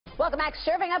Welcome back.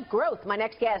 Serving up growth. My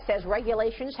next guest says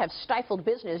regulations have stifled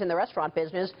business in the restaurant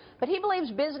business, but he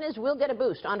believes business will get a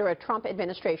boost under a Trump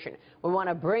administration. We want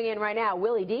to bring in right now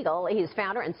Willie Degel. He's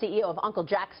founder and CEO of Uncle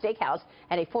Jack's Steakhouse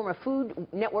and a former Food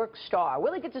Network star.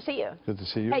 Willie, good to see you. Good to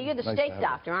see you. Hey, you're the steak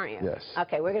doctor, aren't you? Yes.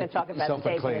 Okay, we're going to talk about the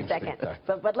steak in a second.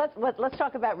 But let's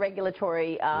talk about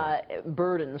regulatory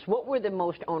burdens. What were the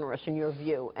most onerous in your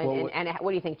view, and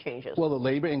what do you think changes? Well, the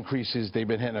labor increases, they've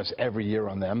been hitting us every year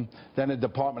on them. Then the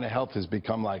Department of Health has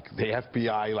become like the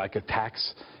FBI, like a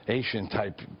taxation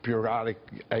type bureaucratic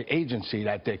agency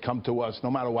that they come to us no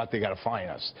matter what, they got to fine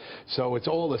us. So it's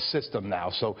all the system now.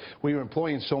 So we were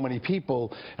employing so many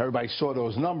people, everybody saw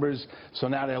those numbers, so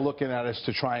now they're looking at us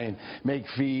to try and make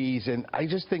fees. And I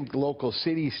just think local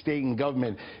city, state, and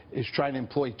government is trying to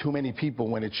employ too many people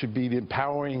when it should be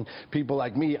empowering people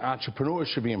like me. Entrepreneurs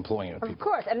should be employing people. Of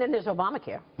course, and then there's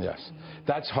Obamacare. Yes,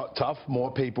 that's tough,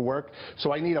 more paperwork.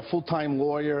 So I need a full-time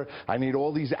lawyer. I need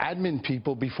all these admin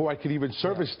people before I could even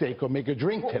serve a steak or make a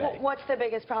drink today. What's the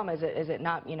biggest problem? Is it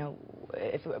not, you know,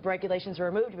 if regulations are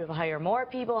removed, people hire more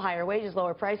people, higher wages,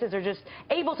 lower prices, or just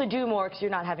able to do more because you're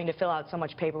not having to fill out so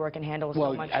much paperwork and handle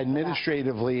so much? Well,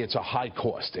 administratively, it's a high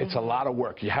cost. It's a lot of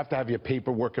work. You have to have your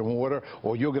paperwork in order,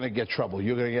 or you're going to get trouble.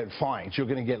 You're going to get fines. You're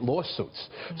going to get lawsuits.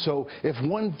 So if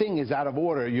one thing is out of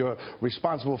order, you're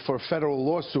responsible for a federal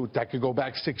lawsuit that could go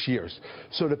back 6 years.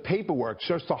 So the paperwork,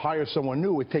 just to hire someone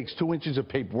new, it takes 2 inches of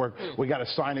paperwork. We got to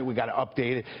sign it. We got to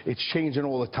update it. It's changing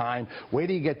all the time. Where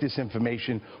do you get this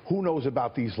information? Who knows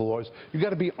about these laws? You got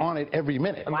to be on it every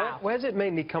minute. Wow. Where's it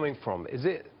mainly coming from? Is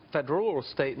it federal or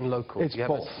state and local? It's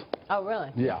both. Oh, really?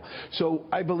 Yeah. So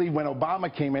I believe when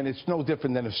Obama came in, it's no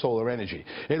different than the solar energy.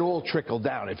 It all trickled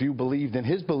down. If you believed in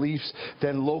his beliefs,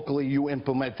 then locally you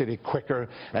implemented it quicker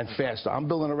and faster. I'm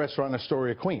building a restaurant in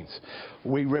Astoria, Queens.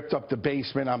 We ripped up the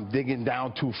basement. I'm digging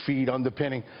down 2 feet,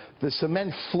 underpinning. The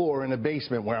cement floor in the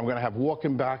basement where I'm going to have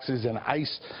walk-in boxes and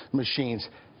ice machines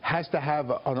has to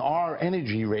have an R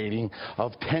energy rating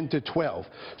of 10 to 12.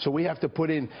 So we have to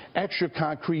put in extra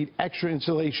concrete, extra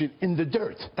insulation in the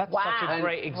dirt. That's such a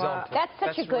great example. That's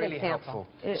such a good really example.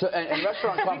 Helpful. So, and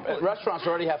restaurants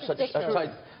already have such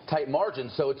tight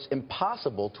margins, so it's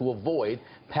impossible to avoid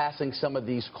passing some of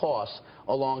these costs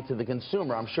along to the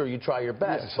consumer. I'm sure you try your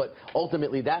best, but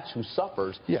ultimately that's who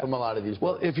suffers from a lot of these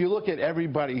burdens. Well, if you look at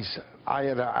everybody's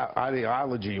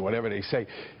ideology, whatever they say,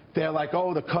 they're like,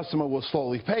 oh, the customer will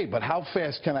slowly pay, but how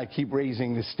fast can I keep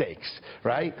raising the stakes,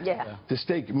 right? Yeah. The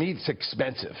steak meat's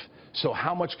expensive. So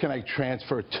how much can I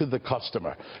transfer to the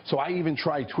customer? So I even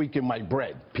try tweaking my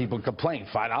bread. People complain,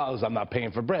 $5, I'm not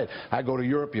paying for bread. I go to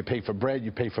Europe, you pay for bread,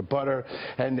 you pay for butter,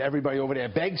 and everybody over there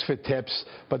begs for tips,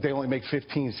 but they only make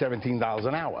 $15, $17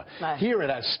 an hour. Right. Here at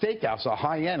a steakhouse, a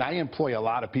high-end, I employ a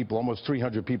lot of people, almost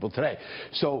 300 people today.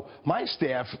 So my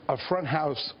staff, a front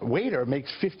house waiter, makes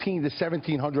 $1,500 to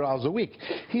 $1,700 a week.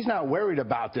 He's not worried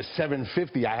about the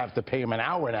 $7.50 I have to pay him an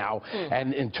hour now,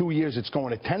 and in 2 years it's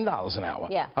going to $10 an hour.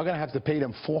 Yeah. I'm going to have to pay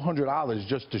them $400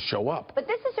 just to show up. But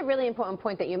this is a really important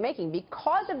point that you're making.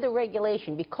 Because of the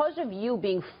regulation, because of you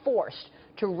being forced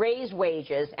to raise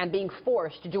wages and being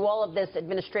forced to do all of this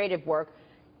administrative work,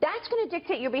 that's going to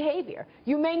dictate your behavior.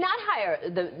 You may not hire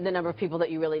the number of people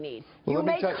that you really need. Well, you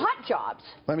may cut jobs.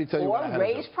 Let me tell you what I had to do.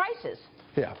 Or raise prices.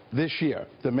 Yeah, this year,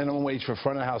 the minimum wage for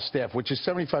front of house staff, which is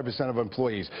 75% of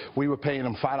employees, we were paying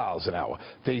them $5 an hour.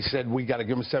 They said we got to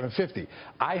give them $7.50.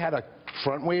 I had a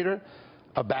front waiter,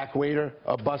 a back waiter,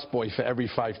 a busboy for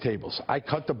every 5 tables. I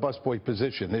cut the busboy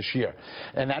position this year,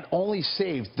 and that only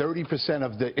saved 30%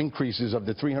 of the increases of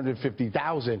the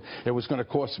 $350,000 it was going to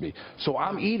cost me. So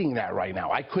I'm eating that right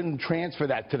now. I couldn't transfer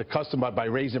that to the customer by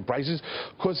raising prices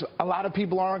because a lot of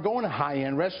people aren't going to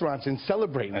high-end restaurants and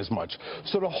celebrating as much.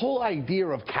 So the whole idea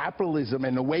of capitalism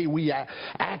and the way we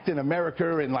act in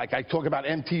America, and like I talk about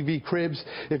MTV Cribs,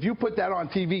 if you put that on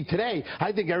TV today,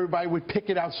 I think everybody would pick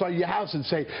it outside your house and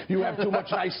say, you have too much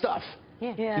nice stuff.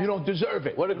 Yeah. You don't deserve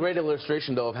it. What a great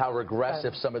illustration, though, of how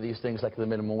regressive some of these things like the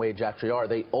minimum wage actually are.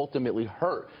 They ultimately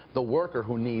hurt the worker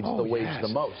who needs the wage the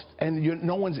most. And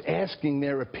no one's asking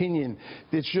their opinion.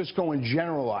 It's just going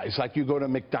generalized, like you go to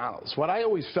McDonald's. What I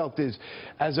always felt is,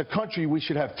 as a country, we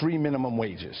should have 3 minimum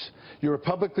wages. You're a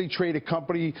publicly traded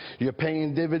company, you're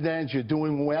paying dividends, you're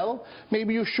doing well,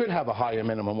 maybe you should have a higher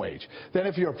minimum wage. Then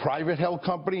if you're a private held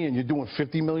company and you're doing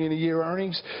 $50 million a year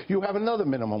earnings, you have another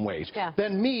minimum wage. Yeah.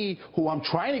 Then me, who I'm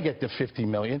trying to get to $50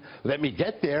 million, let me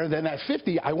get there, then at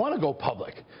 50, I want to go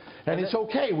public. And it's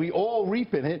okay. We all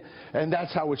reap in it, and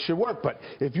that's how it should work. But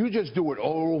if you just do it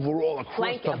overall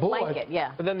across the board. Blanket,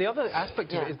 yeah. But then the other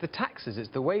aspect of it is the taxes. It's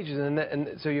the wages,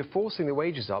 and so you're forcing the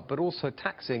wages up, but also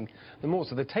taxing them more.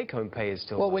 So the take-home pay is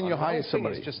still. Well, when you the whole hire thing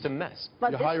somebody, is just a mess.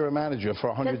 You hire a manager for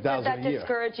 $100,000 Does that a year.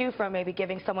 discourage you from maybe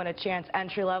giving someone a chance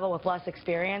entry level with less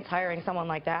experience, hiring someone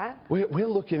like that? We're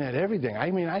looking at everything.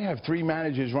 I mean, I have 3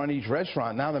 managers run each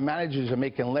restaurant. Now the managers are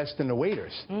making less than the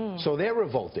waiters. So they're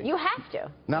revolting. You have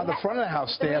to. Now the front of the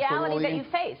house staff. The reality that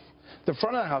you face. The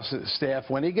front of the house staff,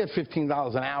 when they get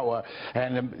 $15 an hour,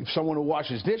 and someone who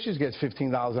washes dishes gets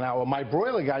 $15 an hour, my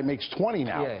broiler guy makes $20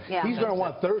 now. Yeah. He's going to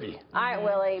want $30. All right,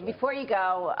 Willie, before you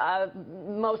go,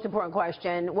 most important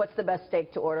question, what's the best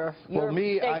steak to order? You're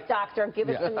a steak doctor. Give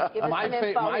us some info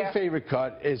My favorite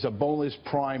cut is a boneless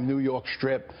prime New York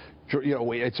strip. You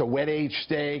know, it's a wet age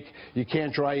steak. You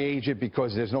can't dry age it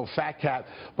because there's no fat cap,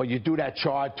 but you do that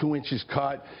charred 2 inches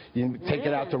cut. You take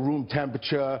it out to room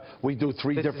temperature. We do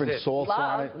 3 different salts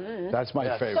on it. That's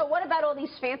my favorite. So what about all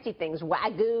these fancy things?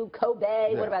 Wagyu,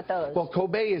 Kobe, what about those? Well,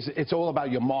 Kobe it's all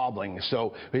about your marbling.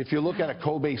 So if you look at a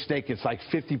Kobe steak, it's like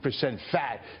 50%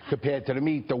 fat compared to the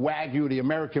meat. The Wagyu, the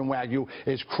American Wagyu,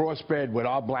 is crossbred with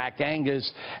our Black Angus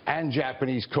and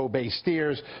Japanese Kobe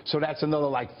steers. So that's another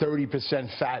like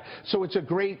 30% fat. So it's a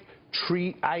great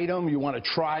treat item. You want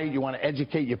to try it. You want to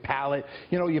educate your palate.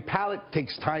 You know, your palate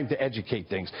takes time to educate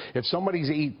things. If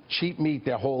somebody's eaten cheap meat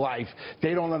their whole life,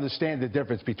 they don't understand the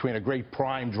difference between a great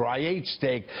prime dry-aged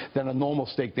steak than a normal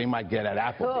steak they might get at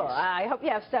Applebee's. Cool. I hope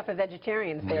you have stuff for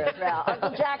vegetarians there as well.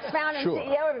 Uncle Jack's founder and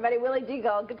CEO, everybody, Willie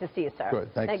Degel. Good to see you, sir. Good.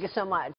 Thank you so much.